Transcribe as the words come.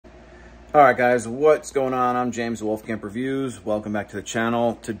All right, guys, what's going on? I'm James, Wolfcamp Reviews. Welcome back to the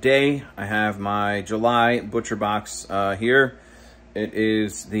channel. Today, I have my July Butcher Box here. It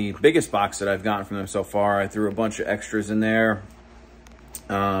is the biggest box that I've gotten from them so far. I threw a bunch of extras in there.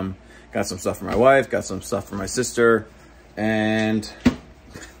 Got some stuff for my wife, got some stuff for my sister, and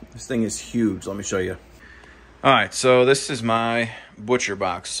this thing is huge. Let me show you. All right, so this is my Butcher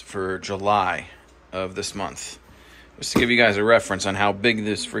Box for July of this month. Just to give you guys a reference on how big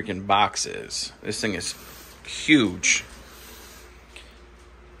this freaking box is. This thing is huge.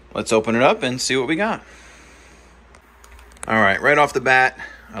 Let's open it up and see what we got. All right off the bat,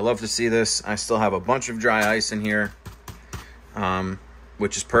 I love to see this. I still have a bunch of dry ice in here,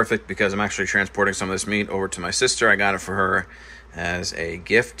 which is perfect because I'm actually transporting some of this meat over to my sister. I got it for her as a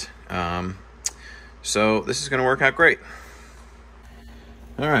gift. So this is gonna work out great.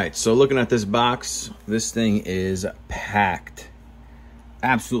 All right, so looking at this box, this thing is packed.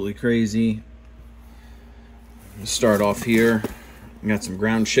 Absolutely crazy. Let's start off here. We got some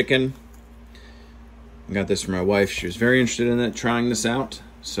ground chicken. I got this for my wife. She was very interested in it, trying this out.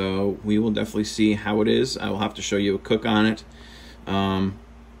 So we will definitely see how it is. I will have to show you a cook on it. And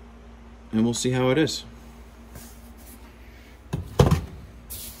we'll see how it is.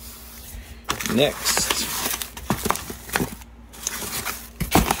 Next.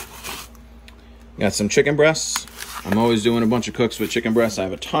 Got some chicken breasts. I'm always doing a bunch of cooks with chicken breasts. I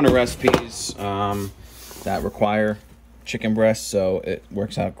have a ton of recipes that require chicken breasts, so it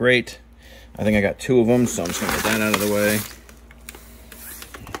works out great. I think I got 2 of them, so I'm just gonna get that out of the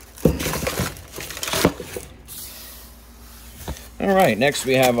way. All right, next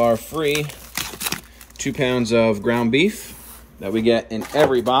we have our free 2 pounds of ground beef that we get in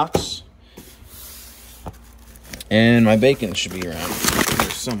every box. And my bacon should be around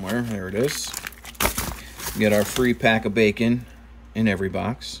here somewhere. There it is. Get our free pack of bacon in every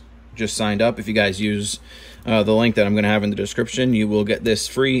box. Just signed up. If you guys use the link that I'm going to have in the description, you will get this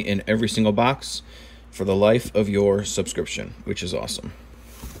free in every single box for the life of your subscription, which is awesome.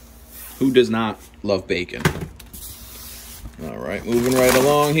 Who does not love bacon? All right, moving right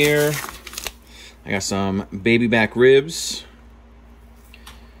along here. I got some baby back ribs.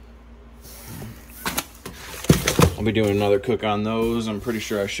 I'll be doing another cook on those. I'm pretty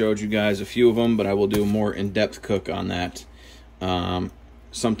sure I showed you guys a few of them, but I will do a more in-depth cook on that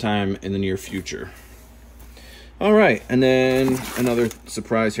sometime in the near future. All right, and then another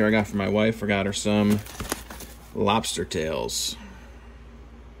surprise here I got for my wife. I got her some lobster tails.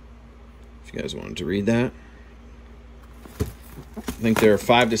 If you guys wanted to read that. I think they're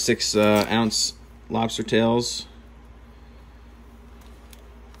 5 to 6 ounce lobster tails.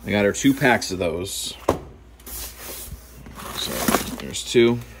 I got her 2 packs of those. So there's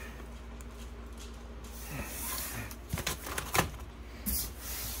 2.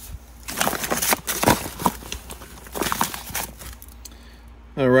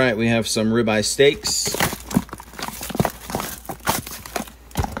 All right, we have some ribeye steaks.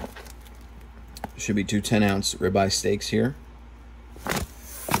 Should be 2 10-ounce ribeye steaks here.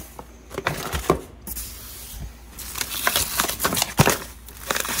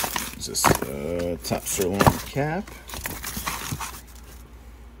 This is top sirloin cap.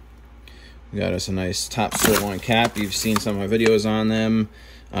 We got us a nice top sirloin cap. You've seen some of my videos on them.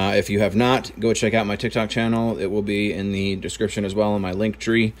 If you have not, go check out my TikTok channel. It will be in the description as well in my link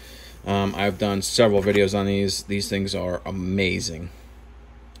tree. I've done several videos on these. These things are amazing.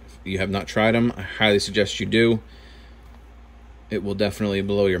 If you have not tried them, I highly suggest you do. It will definitely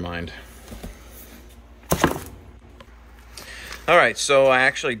blow your mind. All right, so I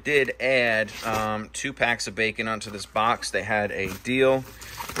actually did add 2 packs of bacon onto this box. They had a deal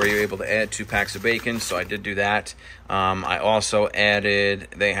where you're able to add 2 packs of bacon, so I did do that. I also added,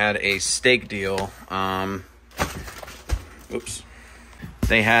 they had a steak deal. Oops.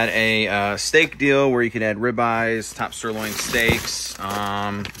 They had a steak deal where you could add ribeyes, top sirloin steaks,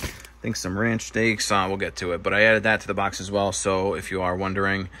 I think some ranch steaks. We'll get to it, but I added that to the box as well. So if you are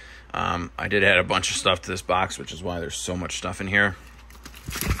wondering, I did add a bunch of stuff to this box, which is why there's so much stuff in here.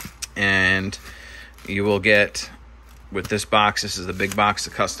 And you will get, with this box, this is the big box,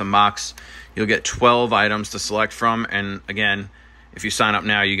 the custom box, you'll get 12 items to select from. And again, if you sign up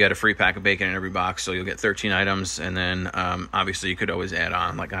now, you get a free pack of bacon in every box, so you'll get 13 items. And then obviously you could always add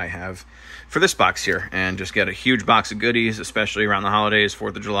on, like I have for this box here, and just get a huge box of goodies, especially around the holidays,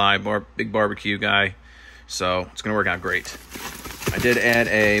 4th of July, big barbecue guy. So it's gonna work out great. I did add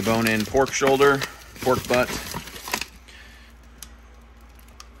a bone-in pork shoulder, pork butt.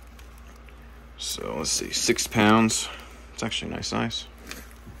 So let's see, 6 pounds. It's actually a nice size.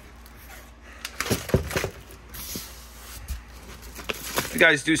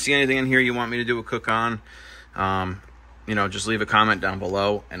 guys do see anything in here you want me to do a cook on, you know, just leave a comment down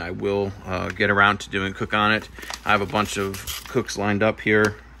below, and I will get around to doing a cook on it. I have a bunch of cooks lined up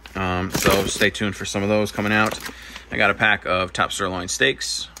here, so stay tuned for some of those coming out. I got a pack of top sirloin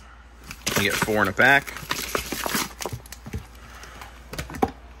steaks. You get 4 in a pack.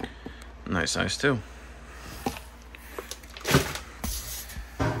 Nice size too.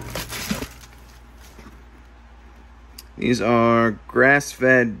 These are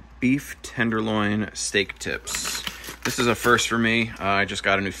grass-fed beef tenderloin steak tips. This is a first for me. I just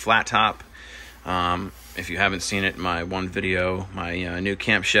got a new flat top. If you haven't seen it in my one video, my new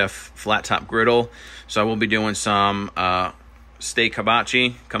Camp Chef flat top griddle. So I will be doing some steak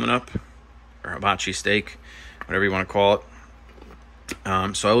hibachi coming up, or hibachi steak, whatever you want to call it.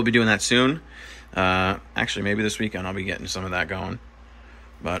 So I will be doing that soon. Actually, maybe this weekend I'll be getting some of that going.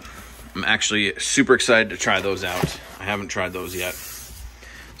 But I'm actually super excited to try those out. I haven't tried those yet.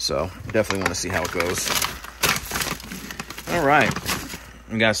 So definitely want to see how it goes. All right.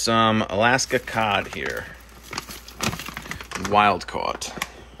 We got some Alaska cod here. Wild caught.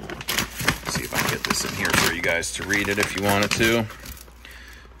 Let's see if I can get this in here for you guys to read it if you wanted to.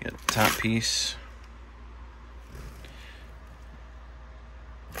 Get the top piece.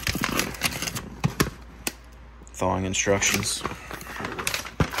 Thawing instructions.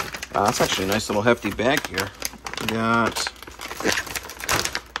 Wow, that's actually a nice little hefty bag here. We got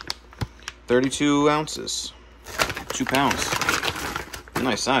 32 ounces, 2 pounds.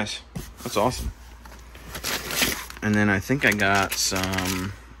 Nice size. That's awesome. And then I think I got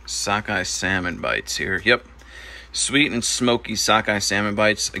some sockeye salmon bites here. Yep. Sweet and smoky sockeye salmon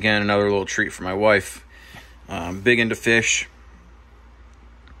bites. Again, another little treat for my wife. Big into fish.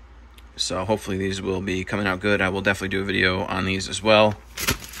 So hopefully these will be coming out good. I will definitely do a video on these as well.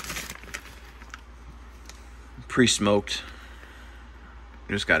 Pre-smoked.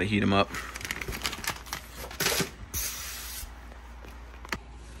 Just got to heat them up.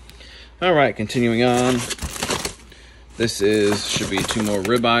 All right, continuing on. This should be 2 more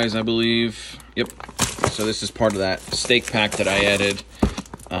ribeyes, I believe. Yep. So this is part of that steak pack that I added.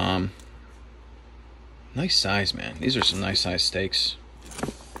 Nice size, man. These are some nice size steaks.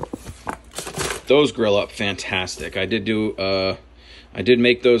 Those grill up fantastic. I did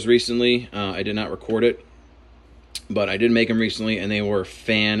make those recently. I did not record it, but I did make them recently, and they were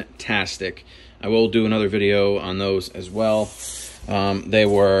fantastic. I will do another video on those as well. They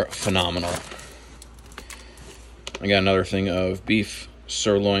were phenomenal. I got another thing of beef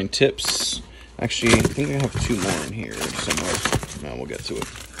sirloin tips. Actually, I think I have 2 more in here somewhere. No, we'll get to it.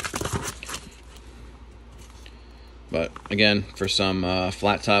 But again, for some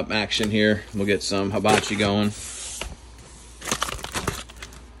flat top action here, we'll get some hibachi going.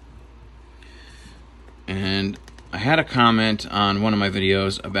 And I had a comment on one of my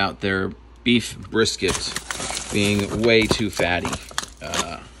videos about their beef brisket being way too fatty.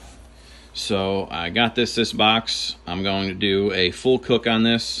 So I got this box. I'm going to do a full cook on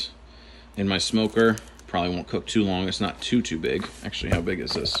this in my smoker. Probably won't cook too long. It's not too big. Actually, how big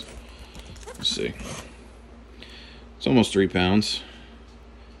is this? Let's see. It's almost 3 pounds.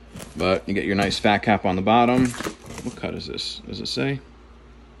 But you get your nice fat cap on the bottom. What cut is this? Does it say?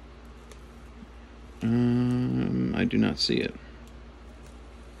 I do not see it.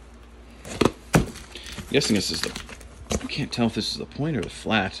 I'm guessing this is I can't tell if this is the point or the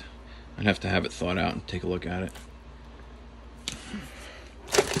flat. I'd have to have it thawed out and take a look at it.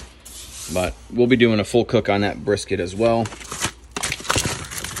 But we'll be doing a full cook on that brisket as well.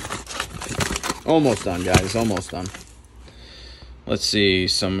 Almost done, guys. Almost done. Let's see,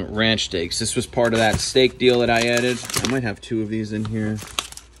 some ranch steaks. This was part of that steak deal that I added. I might have 2 of these in here.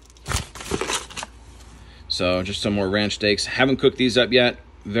 So just some more ranch steaks. Haven't cooked these up yet.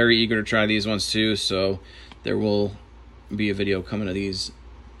 Very eager to try these ones too. So there will be a video coming to these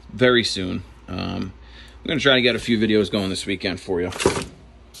very soon. I'm going to try to get a few videos going this weekend for you.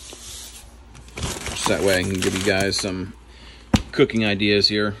 Just that way I can give you guys some cooking ideas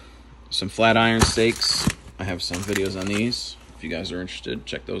here. Some flat iron steaks. I have some videos on these. If you guys are interested,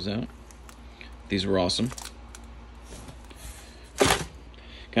 check those out. These were awesome.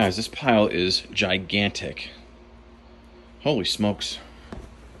 Guys, this pile is gigantic. Holy smokes.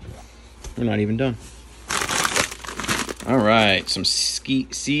 We're not even done. All right, some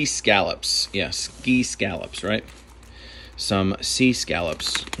sea scallops. Yeah, ski scallops, right? Some sea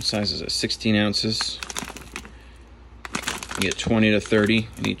scallops. What size is it? 16 ounces. You get 20 to 30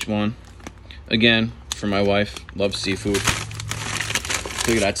 in each one. Again, for my wife, loves seafood.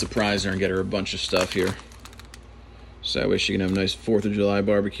 Figured I'd surprise her and get her a bunch of stuff here. So that way she can have a nice 4th of July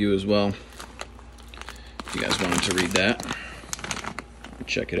barbecue as well. If you guys wanted to read that.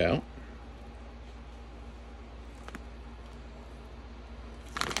 Check it out.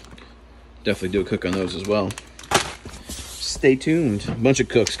 Definitely do a cook on those as well. Stay tuned. A bunch of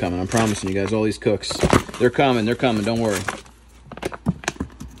cooks coming. I'm promising you guys, all these cooks. They're coming. They're coming. Don't worry.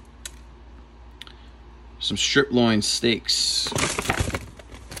 Some strip loin steaks.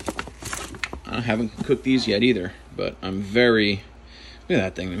 I haven't cooked these yet either, but I'm very... Look at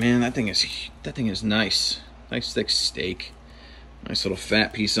that thing, man. That thing is nice. Nice thick steak. Nice little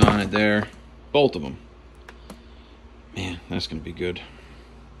fat piece on it there. Both of them. Man, that's gonna be good.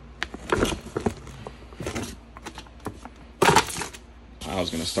 I was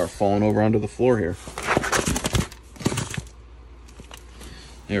gonna start falling over onto the floor here.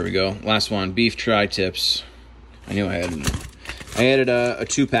 There we go. Last one, beef tri-tips. I knew I added a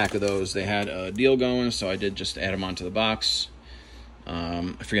 2-pack of those. They had a deal going, so I did just add them onto the box.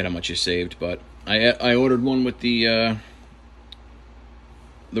 I forget how much you saved, but I ordered one with the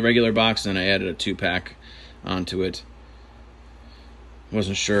regular box, and I added a 2-pack onto it.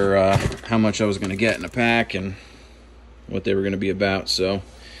 Wasn't sure how much I was going to get in a pack and what they were going to be about, so I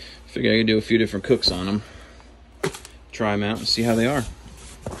figured I could do a few different cooks on them. Try them out and see how they are.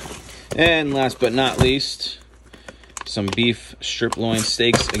 And last but not least, some beef strip loin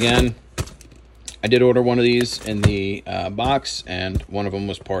steaks again. I did order one of these in the box, and one of them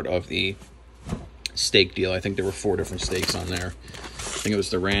was part of the steak deal. I think there were 4 different steaks on there. I think it was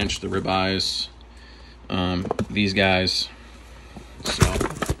the ranch, the ribeyes, these guys. So,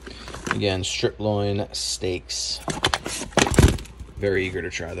 again, strip loin steaks. Very eager to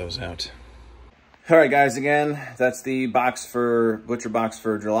try those out. All right, guys, again, that's the box for Butcherbox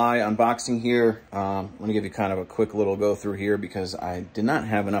for July unboxing here. Let me give you kind of a quick little go through here because I did not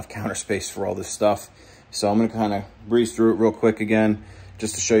have enough counter space for all this stuff. So I'm going to kind of breeze through it real quick again,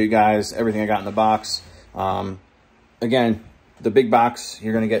 just to show you guys everything I got in the box. Again, the big box,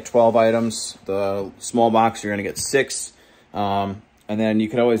 you're going to get 12 items. The small box, you're going to get 6. And then you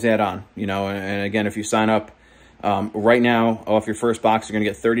could always add on, you know, and again, if you sign up, right now, off your first box, you're going to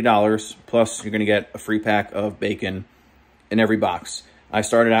get $30, plus you're going to get a free pack of bacon in every box. I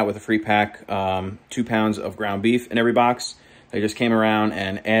started out with a free pack, 2 pounds of ground beef in every box. They just came around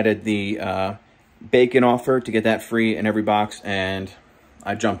and added the bacon offer to get that free in every box, and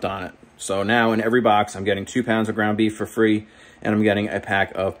I jumped on it. So now in every box, I'm getting 2 pounds of ground beef for free, and I'm getting a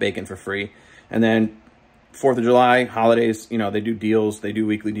pack of bacon for free. And then 4th of July, holidays, you know, they do deals. They do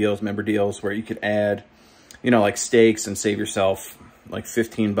weekly deals, member deals, where you could add, you know, like steaks and save yourself like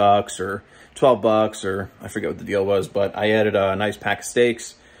 $15 or $12, or I forget what the deal was, but I added a nice pack of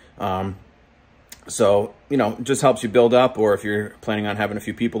steaks. So, you know, it just helps you build up, or if you're planning on having a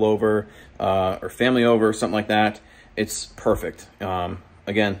few people over or family over or something like that, it's perfect.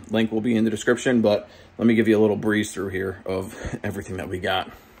 Again, link will be in the description, but let me give you a little breeze through here of everything that we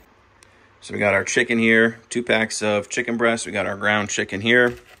got. So we got our chicken here, 2 packs of chicken breast. We got our ground chicken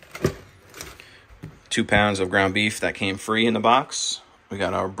here. 2 pounds of ground beef that came free in the box. We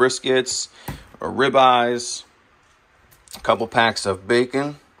got our briskets, our ribeyes, a couple packs of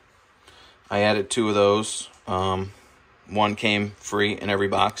bacon. I added 2 of those. 1 came free in every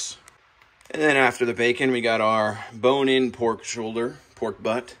box. And then after the bacon, we got our bone-in pork shoulder, pork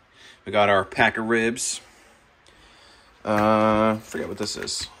butt. We got our pack of ribs. Forget what this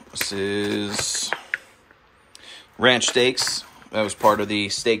is. This is ranch steaks. That was part of the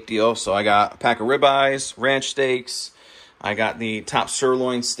steak deal. So I got a pack of ribeyes, ranch steaks. I got the top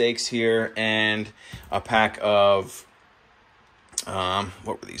sirloin steaks here, and a pack of,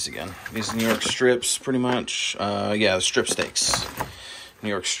 what were these again? These New York strips, pretty much. Yeah, the strip steaks. New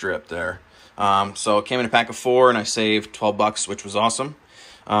York strip there. So it came in a pack of 4, and I saved $12, which was awesome.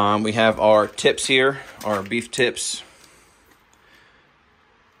 We have our tips here, our beef tips.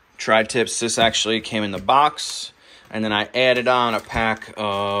 Tri-tips. This actually came in the box. And then I added on a pack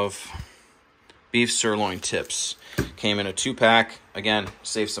of beef sirloin tips. Came in a 2-pack. Again,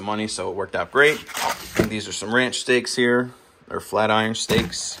 saved some money, so it worked out great. And these are some ranch steaks here, or flat iron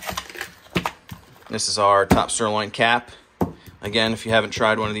steaks. This is our top sirloin cap. Again, if you haven't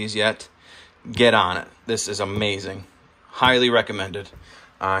tried one of these yet, get on it. This is amazing. Highly recommended.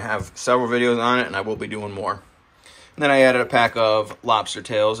 I have several videos on it, and I will be doing more. And then I added a pack of lobster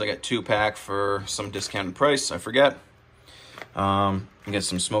tails. I got 2-pack for some discounted price. I forget. You get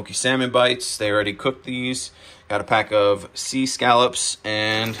some smoky salmon bites. They already cooked these. Got a pack of sea scallops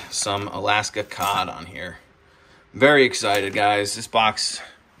and some Alaska cod on here. Very excited, guys. This box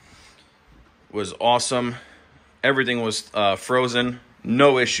was awesome. Everything was frozen.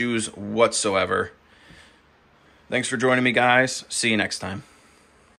 No issues whatsoever. Thanks for joining me, guys. See you next time.